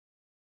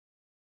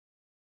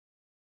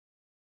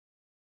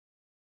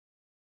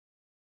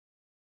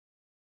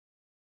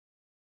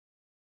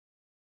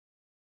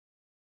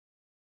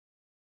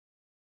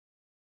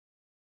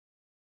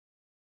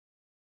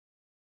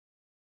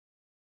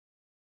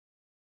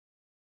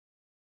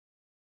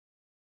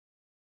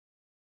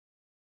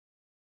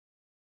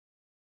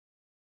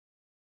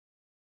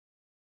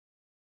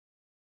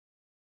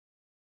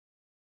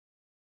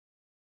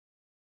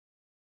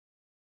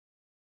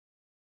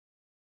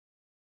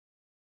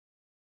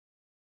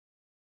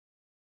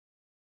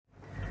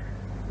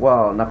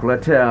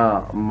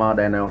Nakuletea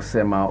mada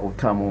inayosema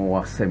utamu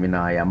wa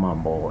semina ya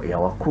mambo ya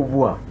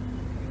wakubwa.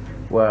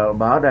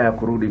 Baada ya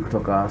kurudi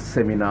kutoka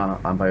semina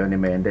ambayo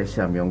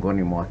nimeendesha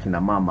miongoni mwa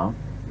kina mama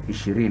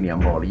 20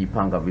 ambao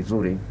walijipanga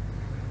vizuri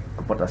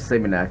kupata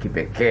semina ya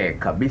kipekee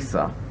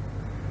kabisa,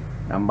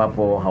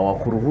 ambapo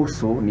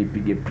hawakuruhusu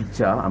nipige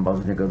picha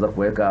ambazo ningeweza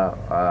kuweka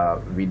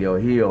video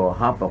hiyo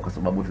hapa, kwa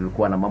sababu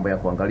tulikuwa na mambo ya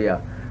kuangalia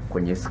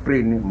kwenye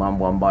screen,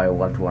 mambo ambayo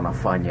watu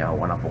wanafanya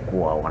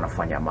wanapokuwa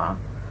wanafanya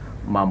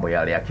mambo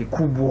yale ya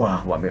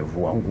kikubwa,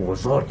 wamevua nguo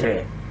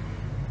zote.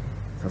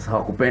 Sasa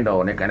hawakupenda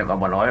waonekane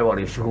kwamba na wao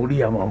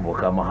walishuhudia mambo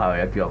kama hayo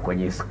yakiwa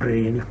kwenye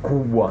screen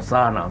kubwa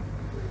sana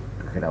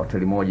katika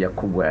hoteli moja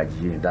kubwa ya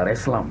jijini Dar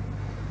es Salaam.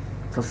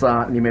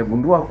 Sasa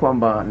nimegundua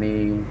kwamba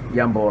ni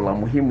jambo la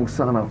muhimu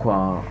sana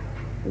kwa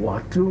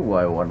watu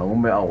wa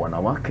wanaume au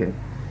wanawake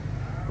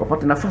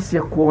wapate nafasi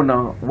ya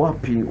kuona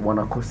wapi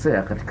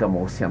wanakosea katika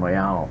mahusiano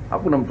yao.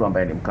 Hakuna mtu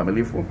ambaye ni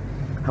mkamilifu,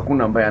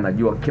 hakuna ambaye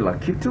anajua kila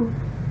kitu.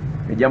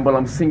 Ni jambo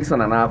la msingi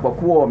sana, na kwa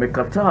kuwa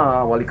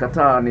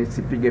walikataa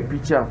nisipige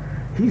picha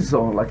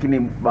hizo, lakini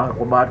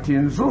kwa bahati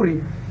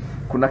nzuri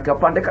kuna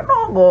kapande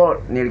kadogo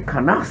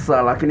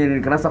nilikanasa, lakini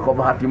nilikanasa kwa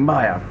bahati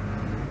mbaya.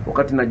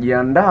 Wakati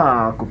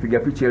najiandaa kupiga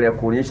picha ile ya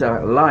kuonyesha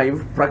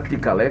live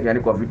practical, yani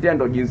kwa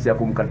vitendo, jinsi ya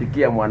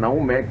kumkatikia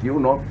mwanaume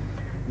kiuno,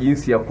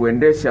 jinsi ya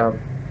kuendesha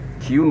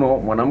kiuno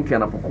mwanamke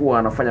anapokuwa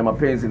anafanya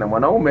mapenzi na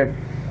mwanaume,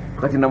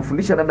 wakati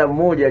namfundisha dada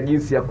mmoja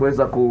jinsi ya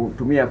kuweza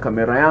kutumia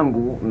kamera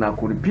yangu na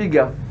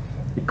kulipiga,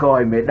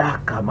 ikawa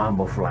imedaka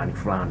mambo fulani,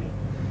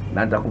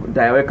 na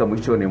nitayaweka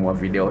mwishoni mwa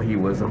video hii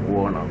uweze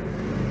kuona,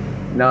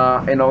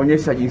 na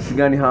inaonyesha jinsi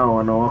gani hawa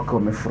wanawake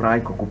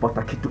wamefurahi kwa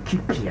kupata kitu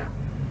kipya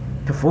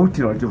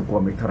tofauti na walivyokuwa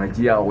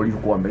wametarajia au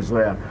walivyokuwa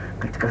wamezoea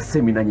katika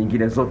semina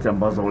nyingine zote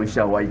ambazo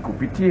walishawahi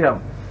kupitia.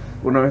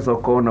 Unaweza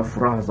ukaona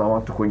furaha za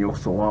watu kwenye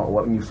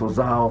uso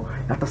zao.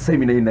 Hata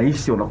semina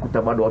inaisha,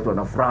 unakuta bado watu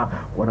wana furaha,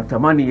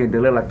 wanatamani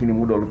iendelee, lakini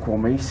muda ulikuwa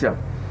umeisha.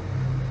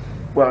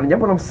 Ni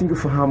jambo la msingi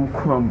fahamu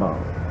kwamba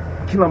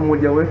kila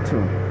mmoja wetu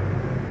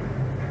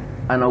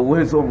ana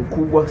uwezo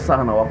mkubwa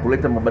sana wa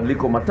kuleta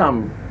mabadiliko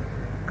matamu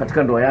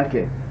katika ndoa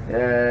yake.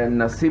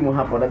 Na simu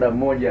hapa dada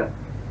mmoja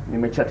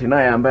nimechati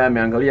naye ambaye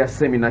ameangalia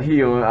semina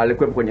hiyo,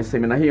 alikuwa kwenye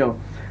semina hiyo.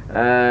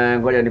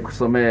 Ngoja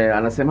nikusomee.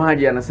 Anasema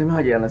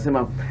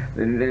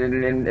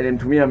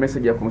nilimtumia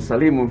message ya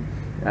kumsalimu.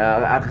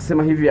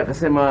 Akasema hivi,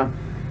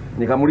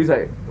 nikamuuliza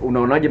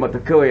unaonaje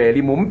matokeo ya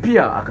elimu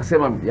mpya?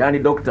 Akasema yani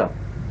doctor,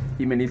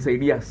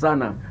 imenisaidia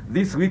sana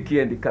this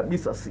weekend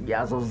kabisa,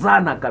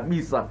 sijazozana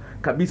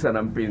kabisa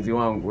na mpenzi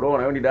wangu.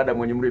 Unaona, ni dada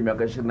mwenye umri wa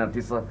miaka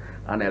 29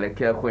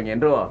 anaelekea kwenye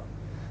ndoa.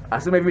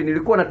 Asema hivi,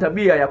 nilikuwa na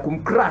tabia ya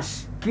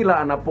kumcrush kila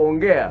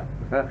anapoongea.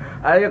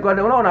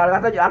 Unaona,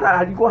 hata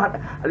alikuwa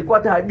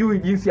hata hajui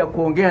jinsi ya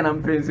kuongea na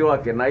mpenzi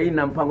wake, na hii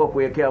na mpango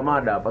kuwekea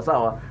mada hapa,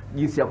 sawa,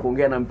 jinsi ya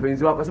kuongea na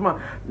mpenzi wake. Asema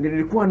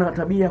nilikuwa na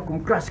tabia ya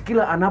kumcrush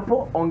kila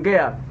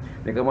anapoongea.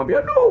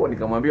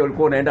 Nikamwambia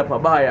ulikuwa unaenda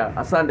pabaya,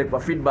 asante kwa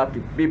feedback,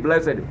 be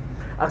blessed.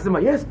 Akasema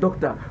yes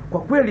doctor,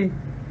 kwa kweli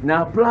na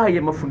apply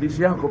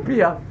mafundisho yako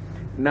pia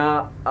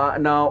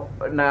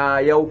na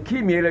ya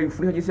ukimya, ile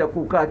kufundisha jinsi ya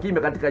kukaa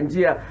kimya katika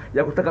njia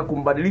ya kutaka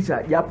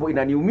kumbadilisha, japo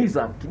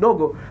inaniumiza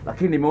kidogo,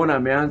 lakini nimeona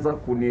ameanza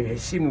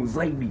kuniheshimu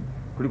zaidi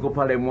kuliko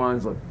pale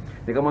mwanzo.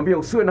 Nikamwambia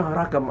usiwe na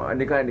haraka,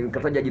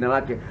 nikataja jina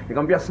lake.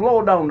 Nikamwambia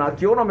slow down, na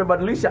akiona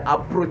umebadilisha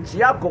approach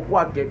yako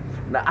kwake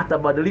na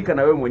atabadilika,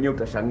 na wewe mwenyewe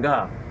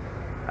utashangaa.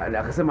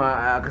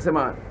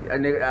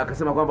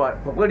 Akasema kwamba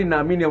kwa kweli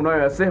naamini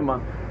unayoyasema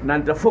na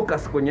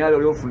nitafocus kwenye yale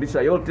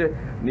uliyofundisha yote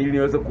ili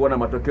niweze kuona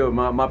matokeo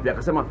mapya.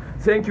 Akasema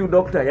thank you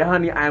doctor,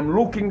 yani I am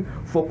looking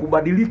for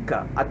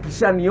kubadilika.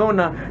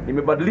 Akishaniona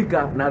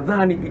nimebadilika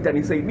nadhani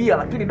itanisaidia,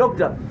 lakini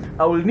doctor,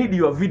 I will need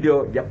your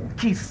video ya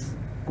kukiss,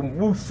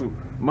 kumbusu,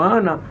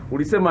 maana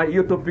ulisema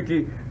hiyo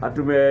topic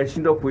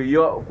tumeshindwa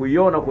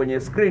kuiona kwenye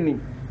screen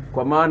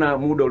kwa maana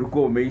muda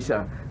ulikuwa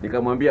umeisha.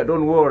 Nikamwambia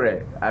don't worry,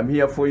 I'm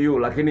here for you,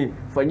 lakini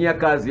fanyia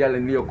kazi yale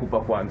niliyokupa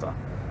kwanza.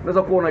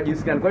 Unaweza kuona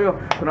jinsi gani. Kwa hiyo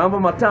kuna mambo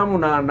matamu,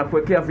 na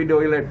kuwekea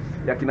video ile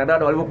ya kina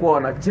dada walivyokuwa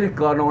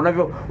wanacheka, na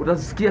unavyo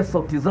utasikia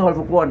sauti zao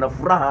walivyokuwa na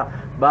furaha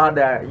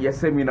baada ya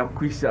semina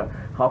kuisha.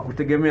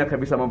 Hawakutegemea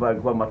kabisa mambo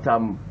yalikuwa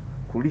matamu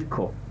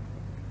kuliko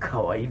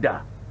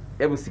kawaida.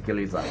 Hebu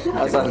sikiliza.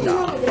 Asante.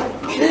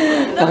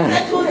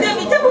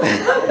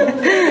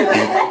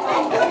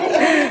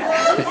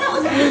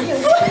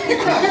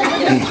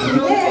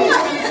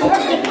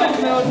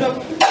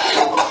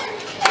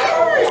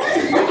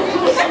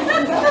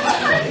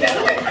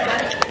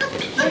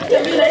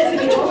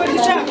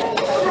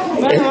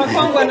 Maana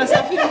kwangu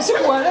anasafiri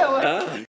usiku wa leo.